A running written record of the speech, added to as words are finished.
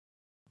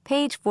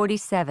Page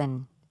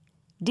 47.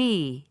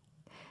 D.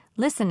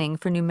 Listening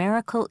for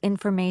numerical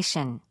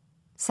information.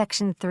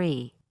 Section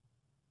 3.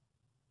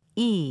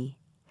 E.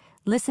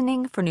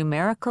 Listening for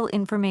numerical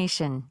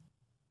information.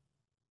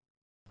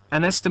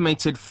 An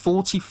estimated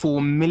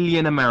 44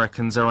 million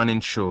Americans are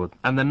uninsured,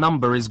 and the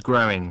number is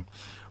growing.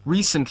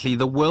 Recently,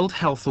 the World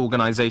Health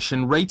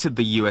Organization rated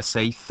the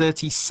USA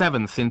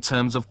 37th in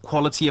terms of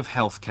quality of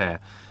health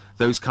care.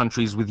 Those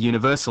countries with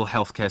universal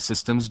healthcare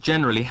systems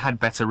generally had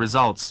better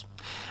results.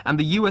 And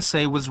the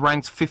USA was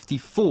ranked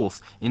 54th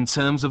in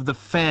terms of the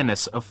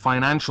fairness of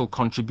financial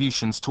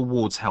contributions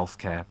towards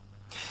healthcare.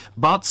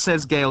 But,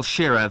 says Gail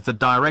Shearer, the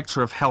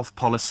Director of Health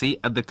Policy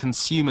at the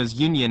Consumers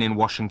Union in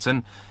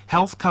Washington,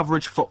 health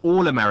coverage for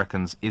all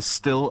Americans is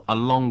still a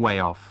long way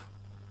off.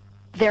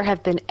 There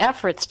have been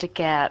efforts to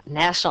get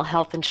national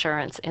health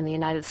insurance in the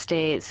United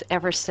States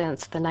ever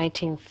since the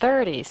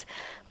 1930s,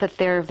 but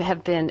there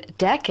have been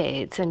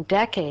decades and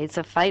decades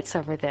of fights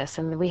over this,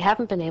 and we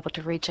haven't been able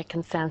to reach a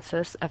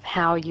consensus of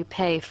how you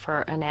pay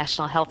for a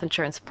national health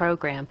insurance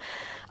program.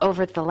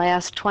 Over the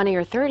last 20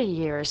 or 30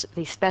 years,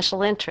 the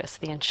special interests,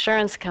 the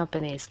insurance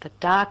companies, the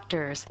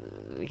doctors,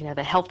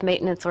 the health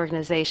maintenance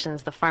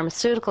organizations, the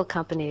pharmaceutical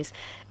companies,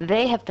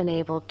 they have been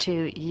able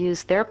to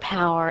use their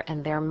power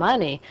and their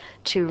money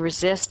to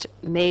resist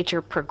major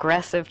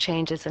progressive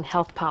changes in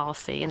health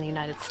policy in the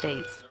United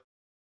States.